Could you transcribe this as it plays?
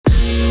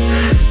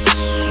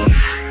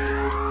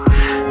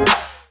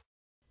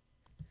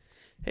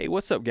Hey,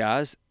 what's up,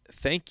 guys?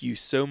 Thank you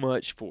so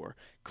much for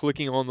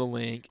clicking on the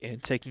link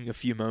and taking a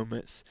few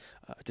moments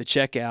to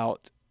check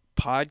out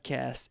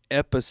podcast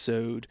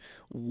episode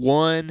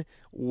 1.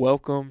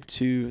 Welcome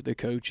to the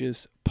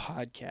Coaches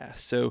Podcast.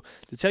 So,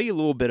 to tell you a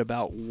little bit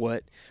about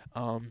what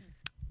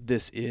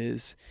this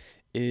is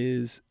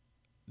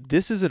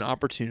this is an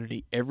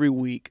opportunity every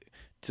week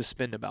to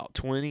spend about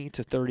 20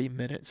 to 30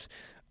 minutes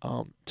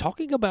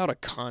talking about a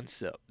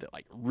concept that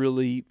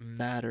really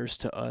matters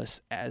to us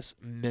as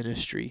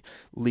ministry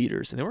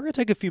leaders. And then we're going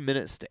to take a few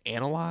minutes to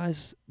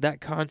analyze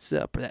that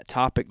concept or that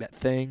topic, that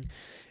thing,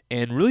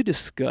 and really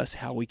discuss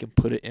how we can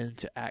put it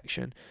into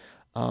action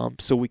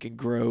so we can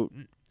grow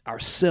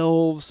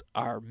ourselves,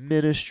 our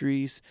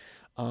ministries,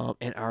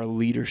 and our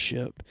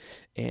leadership.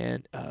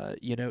 And,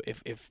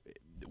 if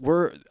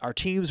our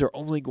teams are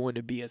only going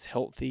to be as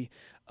healthy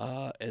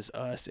as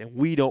us, and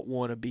we don't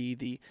want to be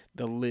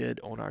the lid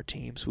on our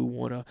teams. We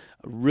want to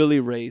really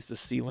raise the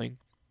ceiling.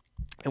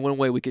 And one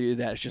way we could do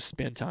that is just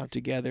spend time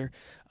together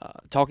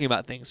talking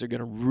about things that are going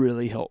to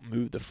really help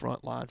move the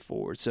front line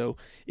forward. So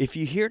if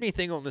you hear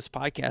anything on this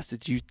podcast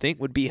that you think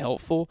would be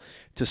helpful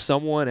to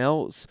someone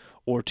else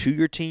or to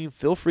your team,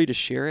 feel free to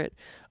share it.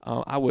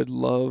 I would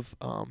love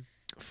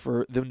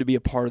for them to be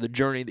a part of the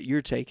journey that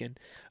you're taking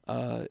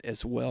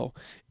as well.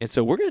 And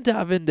so we're going to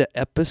dive into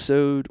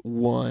episode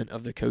 1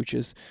 of the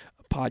Coaches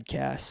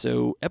Podcast.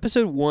 So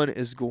episode 1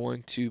 is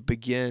going to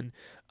begin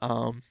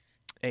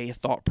a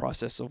thought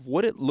process of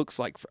what it looks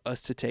like for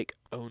us to take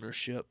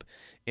ownership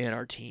in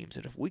our teams.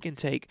 And if we can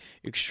take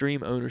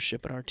extreme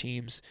ownership in our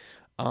teams,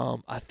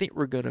 I think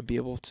we're going to be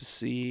able to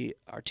see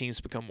our teams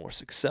become more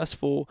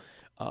successful,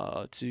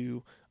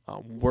 to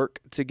work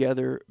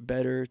together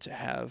better, to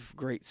have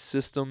great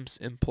systems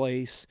in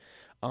place,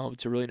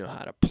 to really know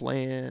how to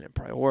plan and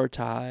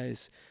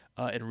prioritize,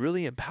 and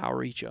really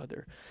empower each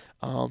other.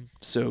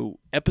 So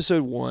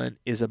episode 1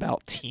 is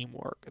about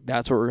teamwork.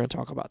 That's what we're going to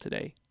talk about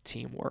today,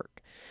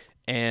 teamwork.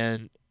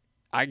 And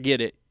I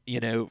get it,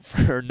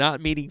 for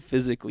not meeting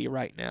physically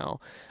right now,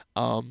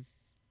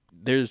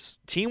 there's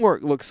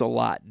teamwork looks a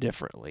lot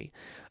differently.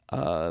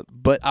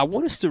 But I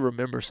want us to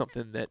remember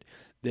something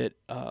that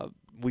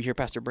we hear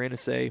Pastor Brandon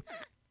say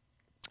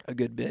a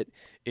good bit,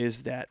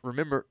 is that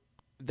remember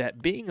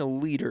that being a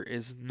leader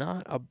is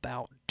not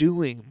about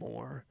doing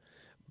more,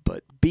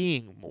 but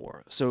being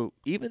more. So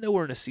even though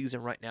we're in a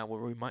season right now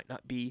where we might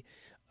not be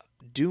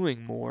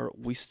doing more,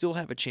 we still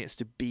have a chance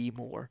to be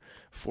more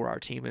for our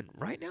team. And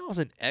right now is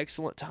an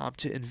excellent time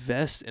to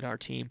invest in our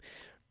team,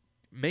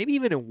 maybe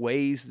even in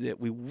ways that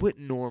we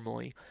wouldn't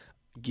normally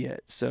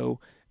get.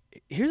 So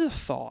here's a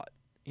thought,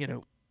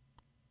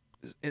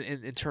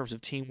 in terms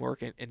of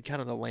teamwork and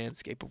kind of the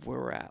landscape of where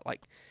we're at.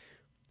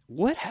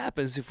 What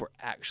happens if we're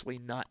actually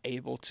not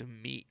able to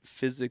meet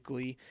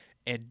physically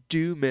and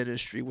do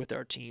ministry with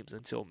our teams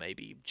until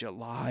maybe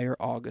July or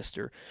August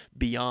or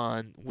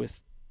beyond, with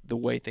the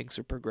way things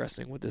are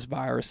progressing with this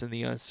virus and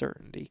the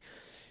uncertainty?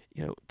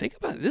 Think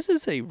about it. This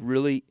is a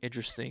really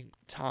interesting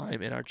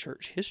time in our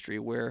church history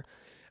where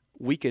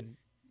we can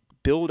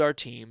build our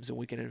teams and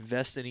we can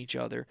invest in each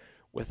other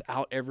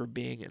without ever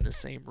being in the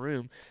same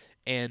room.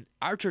 And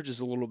our church is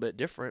a little bit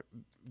different,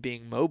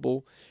 being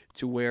mobile,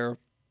 to where,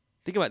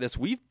 think about this,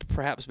 we've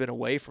perhaps been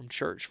away from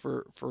church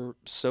for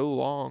so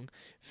long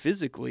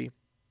physically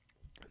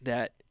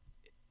that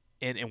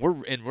and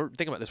we're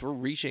thinking about this, we're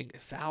reaching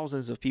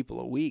thousands of people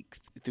a week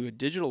through a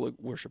digital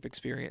worship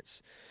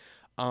experience.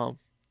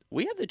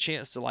 We have the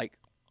chance to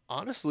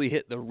honestly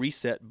hit the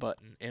reset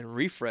button and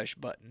refresh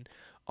button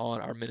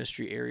on our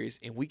ministry areas,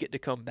 and we get to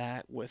come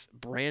back with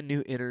brand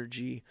new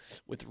energy,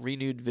 with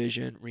renewed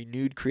vision,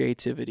 renewed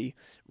creativity,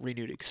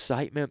 renewed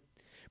excitement.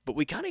 But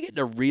we kind of get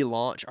to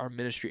relaunch our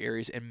ministry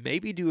areas and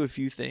maybe do a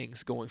few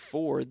things going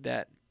forward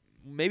that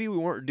maybe we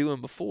weren't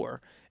doing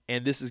before,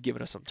 and this has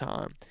given us some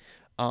time.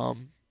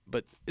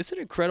 But it's an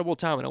incredible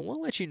time, and I want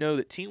to let you know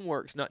that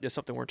teamwork's not just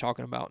something we're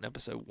talking about in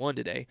episode 1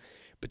 today,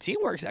 but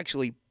teamwork's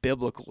actually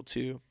biblical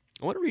too.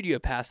 I want to read you a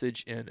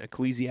passage in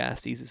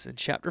Ecclesiastes. It's in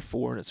chapter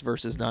 4, and it's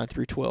verses 9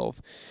 through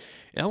 12.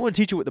 And I want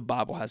to teach you what the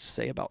Bible has to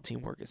say about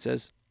teamwork. It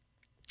says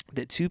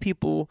that 2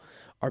 people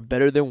are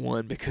better than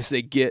 1 because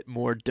they get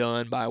more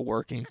done by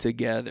working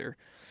together.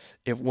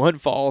 If one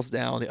falls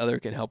down, the other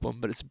can help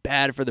him, but it's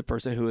bad for the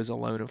person who is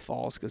alone and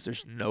falls because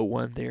there's no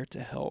one there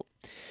to help.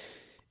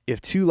 If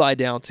 2 lie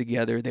down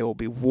together, they will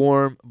be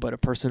warm, but a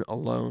person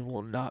alone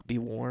will not be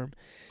warm.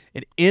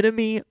 An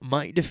enemy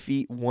might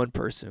defeat 1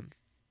 person,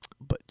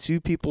 but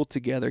 2 people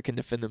together can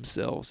defend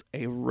themselves.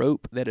 A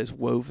rope that is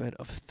woven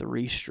of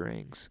 3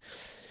 strings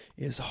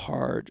is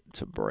hard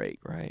to break,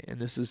 right? And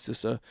this is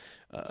just a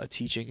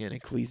teaching in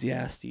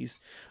Ecclesiastes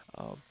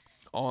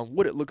on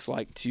what it looks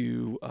like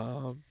to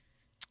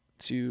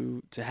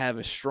have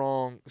a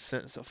strong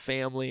sense of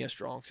family, a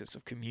strong sense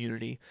of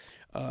community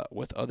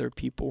with other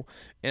people.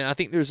 And I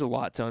think there's a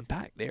lot to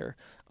unpack there.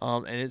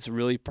 And it's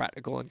really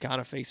practical and kind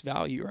of face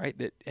value, right?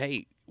 That,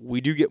 hey, we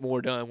do get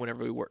more done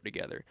whenever we work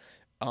together.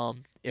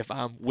 If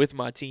I'm with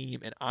my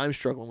team and I'm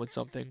struggling with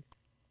something,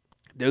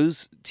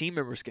 those team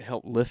members can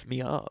help lift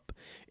me up,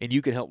 and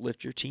you can help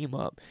lift your team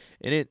up.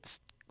 And it's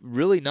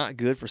really not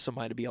good for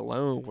somebody to be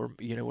alone.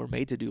 We're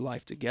made to do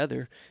life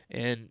together,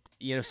 and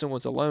if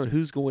someone's alone,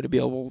 who's going to be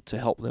able to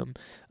help them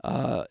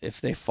if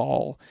they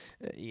fall,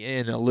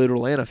 in a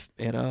literal and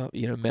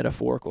a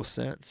metaphorical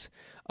sense.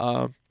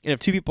 And if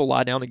two people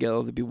lie down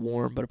together, they'll be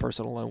warm, but a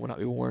person alone will not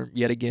be warm.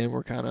 Yet again,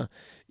 we're kind of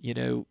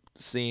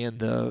seeing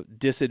the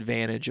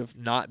disadvantage of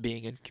not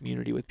being in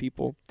community with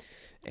people.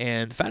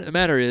 And the fact of the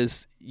matter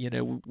is,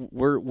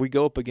 we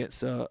go up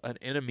against an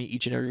enemy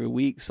each and every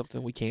week,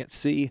 something we can't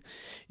see.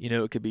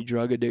 It could be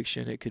drug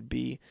addiction. It could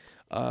be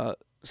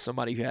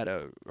somebody who had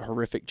a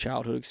horrific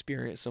childhood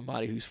experience,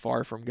 somebody who's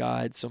far from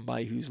God,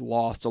 somebody who's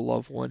lost a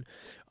loved one,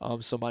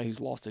 somebody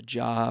who's lost a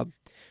job,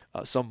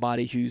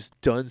 somebody who's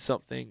done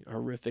something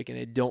horrific and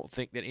they don't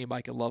think that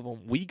anybody can love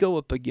them. We go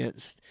up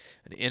against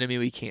an enemy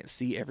we can't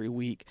see every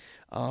week.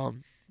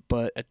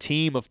 But a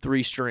team of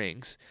three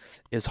strings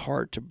is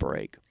hard to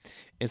break.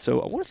 And so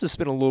I want us to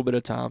spend a little bit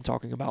of time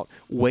talking about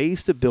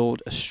ways to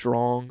build a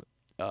strong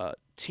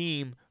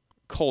team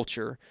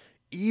culture,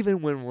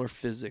 even when we're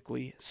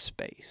physically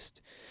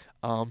spaced.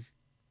 I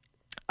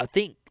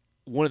think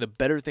one of the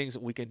better things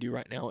that we can do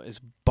right now is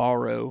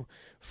borrow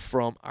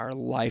from our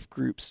life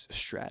groups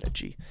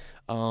strategy.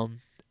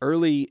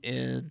 Early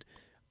in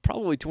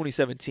probably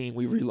 2017,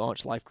 we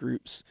relaunched life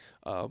groups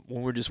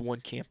when we're just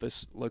one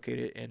campus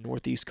located in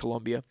Northeast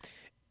Columbia.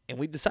 And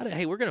we decided,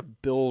 hey, we're going to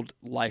build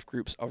life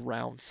groups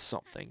around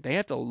something. They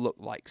have to look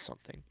like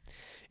something.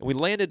 And we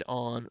landed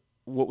on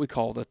what we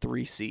call the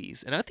 3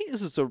 C's. And I think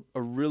this is a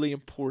really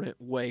important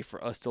way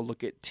for us to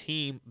look at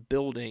team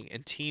building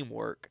and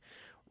teamwork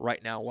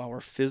right now while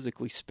we're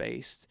physically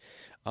spaced.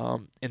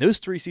 And those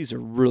 3 C's are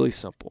really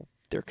simple.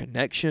 They're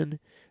connection,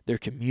 their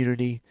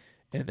community,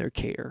 and their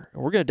care.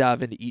 And we're going to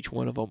dive into each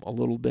one of them a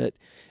little bit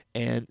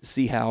and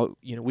see how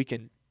we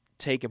can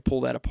take and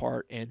pull that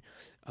apart and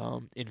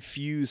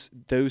infuse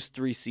those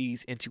 3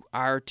 C's into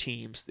our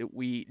teams that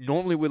we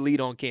normally would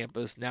lead on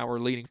campus. Now we're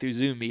leading through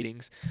Zoom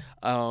meetings.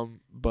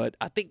 But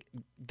I think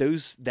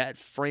that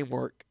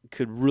framework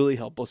could really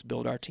help us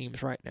build our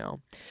teams right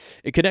now.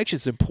 And connection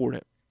is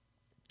important.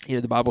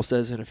 The Bible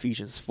says in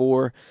Ephesians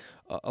 4,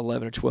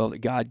 11 and 12 that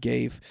God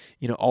gave,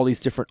 all these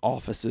different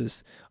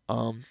offices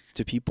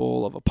to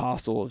people, of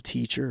apostle, of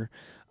teacher,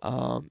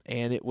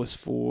 and it was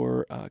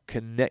for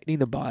connecting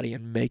the body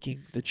and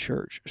making the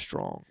church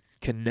strong.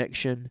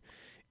 Connection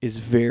is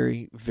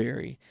very,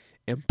 very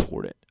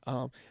important.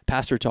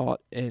 Pastor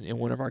taught in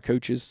one of our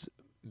coaches'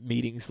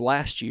 meetings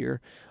last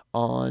year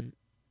on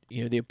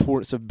the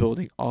importance of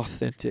building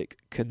authentic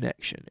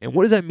connection. And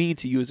what does that mean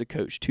to you as a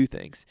coach? 2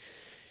 things.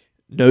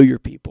 Know your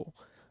people.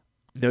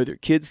 Know their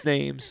kids'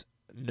 names.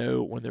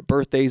 Know when their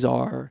birthdays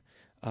are.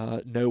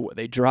 Know what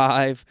they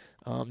drive.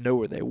 Know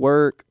where they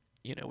work.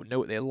 Know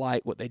what they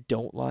like, what they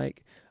don't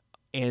like.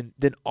 And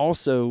then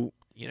also,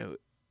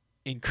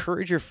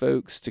 encourage your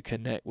folks to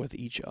connect with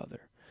each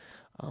other.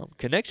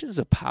 Connection is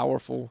a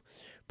powerful,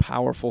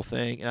 powerful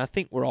thing. And I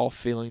think we're all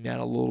feeling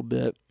that a little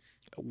bit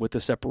with the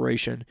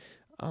separation,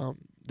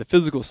 the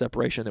physical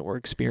separation that we're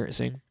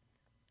experiencing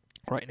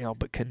right now.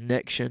 But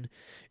connection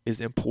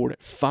is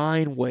important.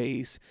 Find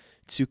ways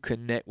to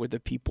connect with the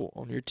people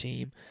on your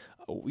team.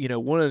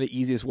 One of the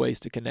easiest ways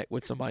to connect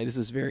with somebody, this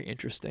is very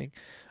interesting,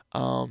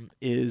 let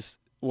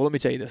me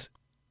tell you this.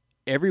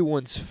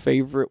 Everyone's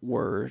favorite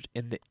word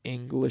in the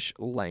English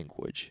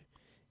language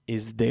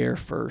is their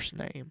first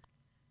name.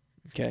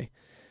 Okay?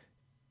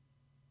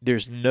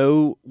 There's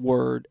no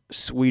word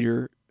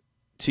sweeter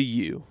to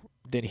you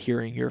than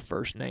hearing your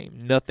first name.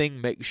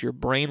 Nothing makes your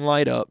brain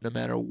light up, no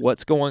matter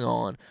what's going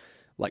on,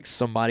 like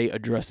somebody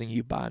addressing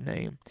you by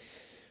name.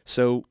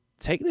 So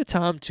take the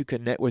time to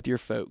connect with your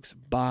folks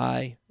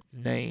by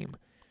name.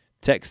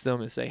 Text them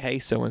and say, hey,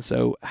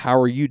 so-and-so, how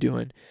are you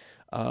doing?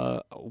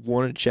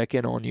 Wanted to check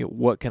in on you.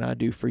 What can I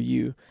do for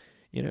you?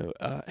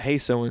 Hey,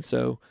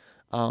 so-and-so,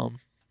 I'm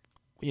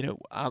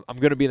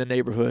going to be in the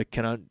neighborhood.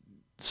 Can I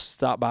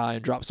stop by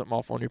and drop something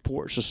off on your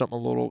porch or something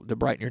a little to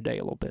brighten your day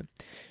a little bit?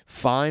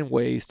 Find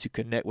ways to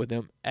connect with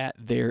them at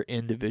their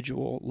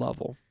individual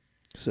level.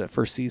 So that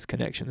first C is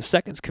connection. The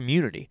second is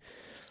community.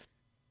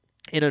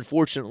 And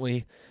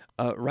unfortunately,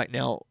 right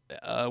now,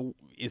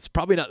 it's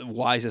probably not the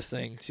wisest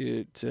thing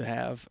to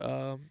have,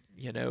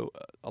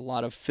 a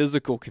lot of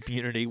physical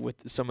community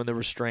with some of the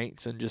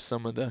restraints and just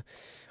some of the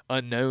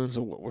unknowns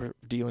of what we're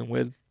dealing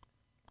with.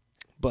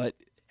 But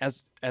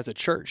as a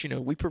church,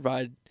 we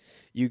provide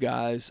you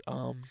guys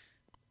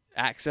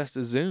access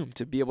to Zoom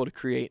to be able to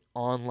create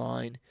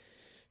online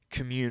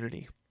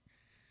community.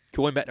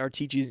 Going back to our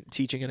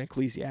teaching in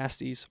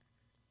Ecclesiastes,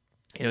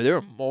 there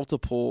are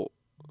multiple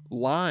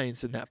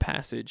lines in that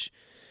passage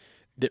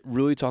that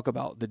really talk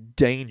about the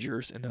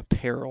dangers and the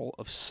peril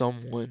of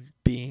someone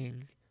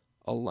being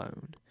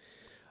alone.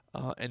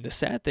 And the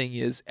sad thing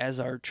is, as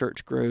our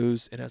church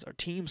grows and as our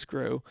teams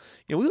grow,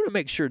 we want to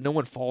make sure no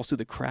one falls through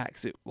the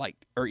cracks that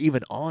are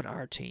even on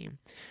our team.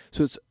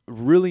 So it's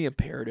really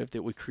imperative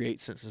that we create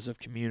senses of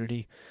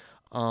community.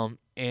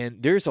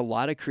 And there's a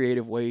lot of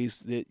creative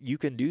ways that you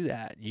can do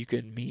that. You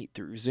can meet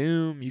through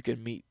Zoom. You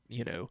can meet,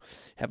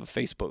 have a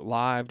Facebook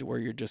Live to where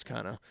you're just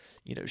kind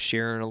of,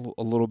 sharing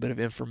a little bit of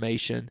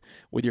information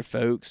with your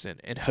folks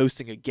and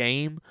hosting a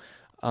game.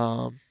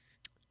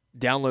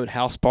 Download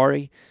House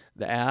Party,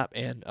 the app,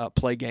 and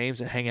play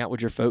games and hang out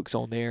with your folks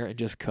on there and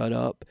just cut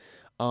up.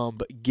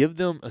 But give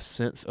them a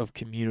sense of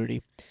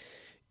community.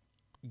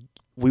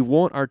 We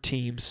want our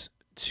teams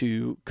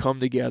to come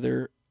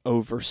together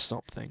over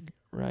something,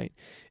 right?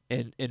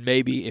 And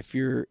maybe if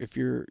you're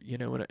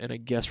in a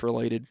guest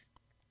related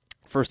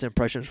first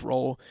impressions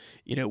role,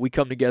 we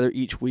come together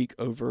each week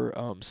over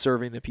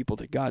serving the people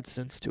that God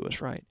sends to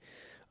us, right?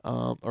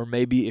 Or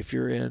maybe if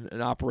you're in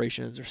an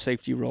operations or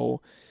safety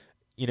role,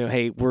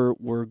 hey,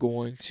 we're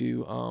going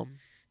to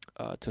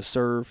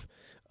serve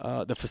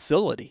the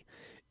facility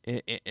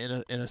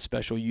in a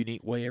special,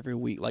 unique way every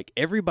week. Like,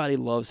 everybody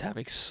loves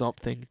having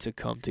something to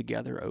come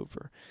together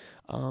over.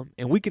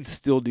 And we can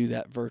still do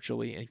that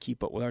virtually and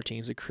keep up with our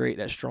teams and create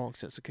that strong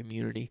sense of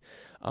community.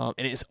 And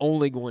it's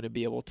only going to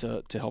be able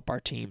to help our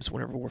teams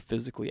whenever we're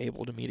physically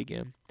able to meet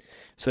again.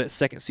 So that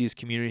second C is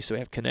community. So we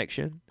have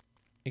connection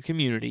and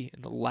community.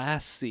 And the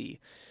last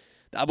C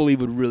that I believe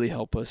would really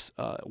help us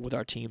with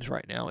our teams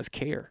right now is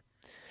care.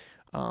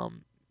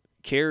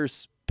 Care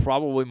is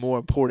probably more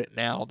important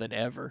now than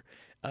ever.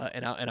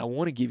 And I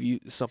want to give you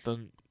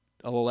something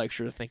a little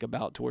extra to think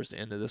about towards the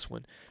end of this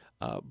one.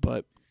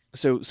 But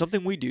so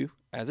something we do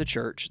as a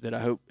church that I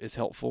hope is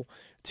helpful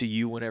to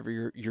you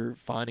whenever you're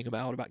finding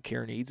about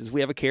care needs is we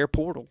have a care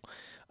portal.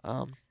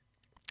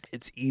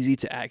 It's easy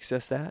to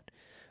access that.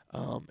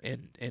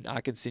 And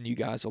I can send you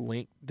guys a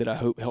link that I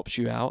hope helps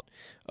you out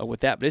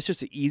with that. But it's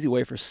just an easy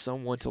way for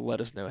someone to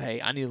let us know,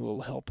 hey, I need a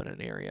little help in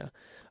an area.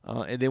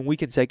 And then we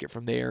can take it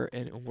from there,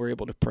 and we're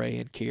able to pray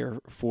and care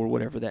for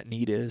whatever that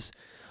need is.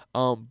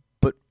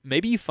 But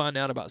maybe you find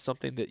out about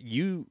something that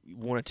you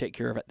want to take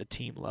care of at the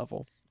team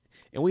level.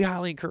 And we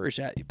highly encourage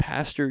that.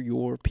 Pastor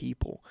your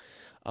people.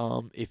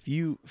 If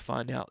you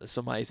find out that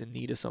somebody's in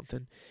need of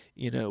something,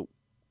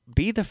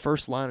 be the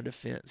first line of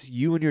defense.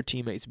 You and your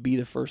teammates be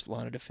the first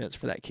line of defense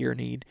for that care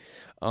need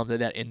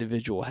that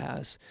individual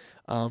has.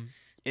 And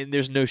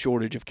there's no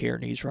shortage of care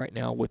needs right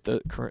now with the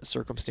current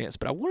circumstance.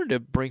 But I wanted to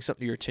bring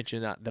something to your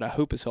attention that I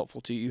hope is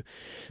helpful to you.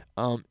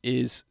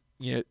 Is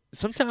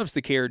sometimes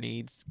the care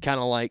needs, kind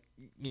of like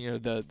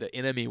the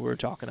enemy we were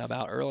talking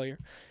about earlier.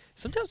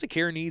 Sometimes the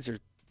care needs are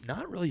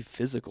not really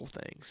physical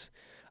things.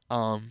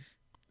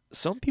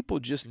 Some people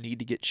just need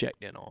to get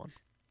checked in on.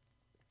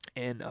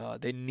 And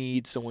they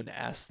need someone to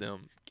ask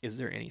them, is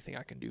there anything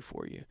I can do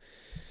for you?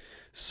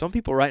 Some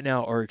people right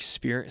now are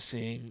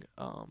experiencing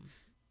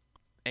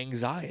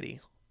anxiety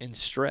and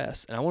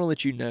stress. And I want to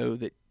let you know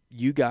that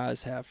you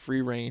guys have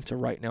free reign to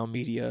Right Now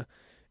Media,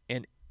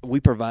 and we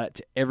provide it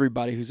to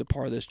everybody who's a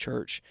part of this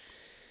church.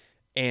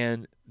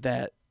 And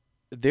that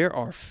there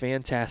are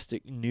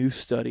fantastic new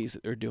studies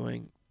that they're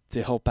doing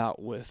to help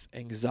out with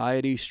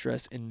anxiety,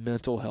 stress, and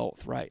mental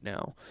health right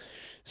now.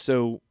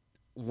 So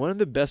one of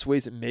the best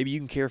ways that maybe you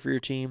can care for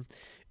your team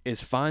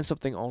is find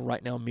something on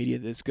Right Now Media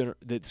that's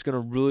gonna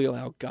really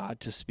allow God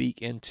to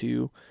speak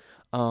into,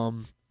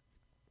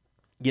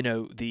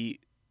 the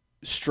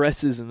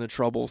stresses and the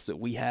troubles that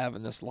we have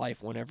in this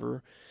life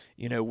whenever,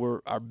 we're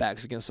our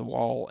backs against the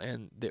wall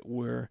and that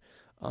we're,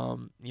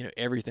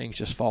 everything's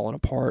just falling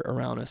apart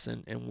around us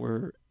and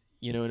we're,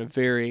 in a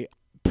very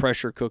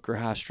pressure cooker,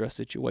 high stress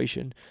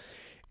situation.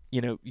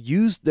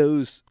 Use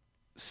those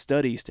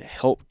studies to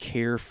help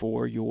care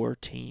for your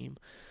team.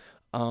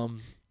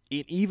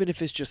 Even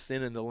if it's just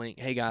sending the link,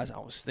 hey guys, I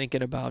was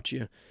thinking about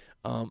you.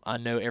 I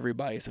know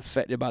everybody's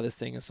affected by this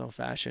thing in some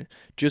fashion.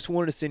 Just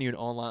wanted to send you an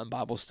online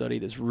Bible study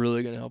that's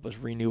really going to help us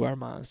renew our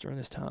minds during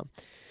this time.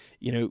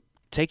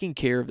 Taking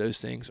care of those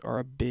things are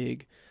a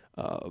big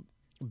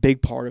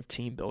part of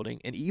team building,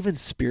 and even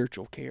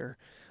spiritual care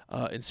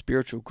and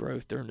spiritual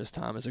growth during this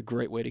time is a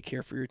great way to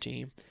care for your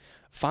team.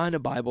 Find a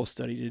Bible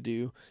study to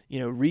do.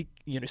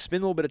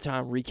 Spend a little bit of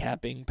time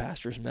recapping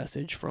Pastor's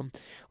message from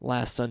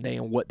last Sunday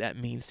and what that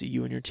means to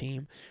you and your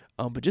team.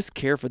 But just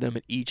care for them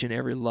at each and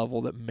every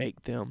level that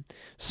make them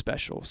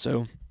special.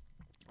 So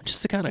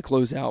just to kind of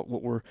close out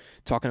what we're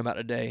talking about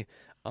today,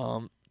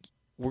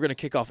 we're going to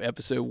kick off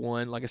episode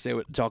 1, like I said,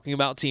 talking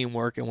about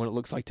teamwork and what it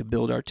looks like to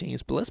build our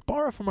teams. But let's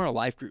borrow from our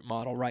life group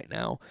model right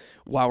now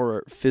while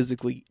we're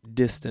physically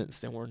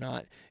distanced and we're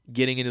not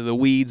getting into the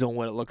weeds on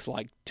what it looks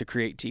like to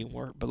create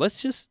teamwork. But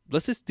let's just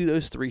do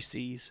those 3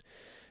 C's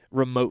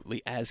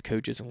remotely as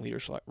coaches and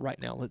leaders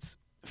right now. Let's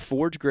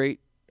forge great,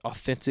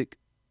 authentic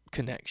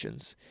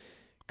connections,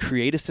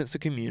 create a sense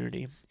of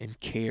community, and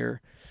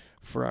care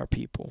for our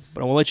people.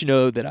 But I want to let you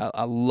know that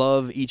I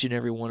love each and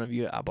every one of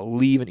you. I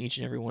believe in each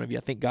and every one of you.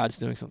 I think God's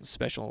doing something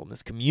special in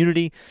this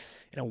community,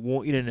 and I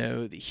want you to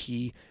know that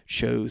He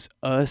chose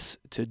us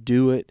to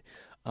do it.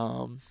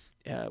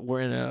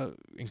 We're in an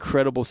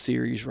incredible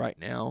series right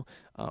now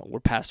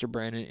where Pastor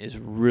Brandon is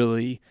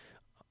really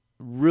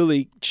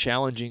really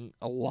challenging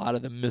a lot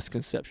of the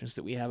misconceptions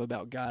that we have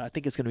about God. I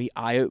think it's going to be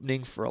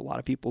eye-opening for a lot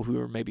of people who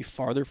are maybe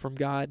farther from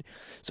God.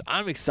 So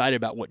I'm excited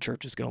about what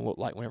church is going to look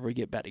like whenever we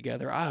get back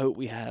together. I hope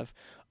we have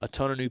a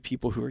ton of new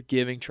people who are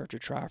giving church a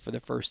try for the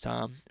first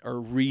time or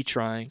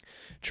retrying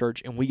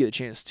church, and we get a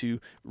chance to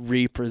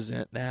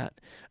represent that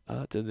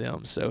to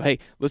them. So, hey,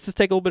 let's just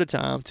take a little bit of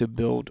time to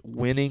build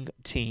winning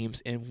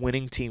teams and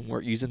winning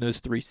teamwork using those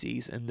 3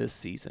 C's in this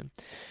season.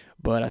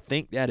 But I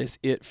think that is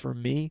it for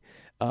me.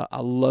 I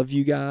love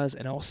you guys,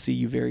 and I'll see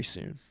you very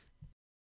soon.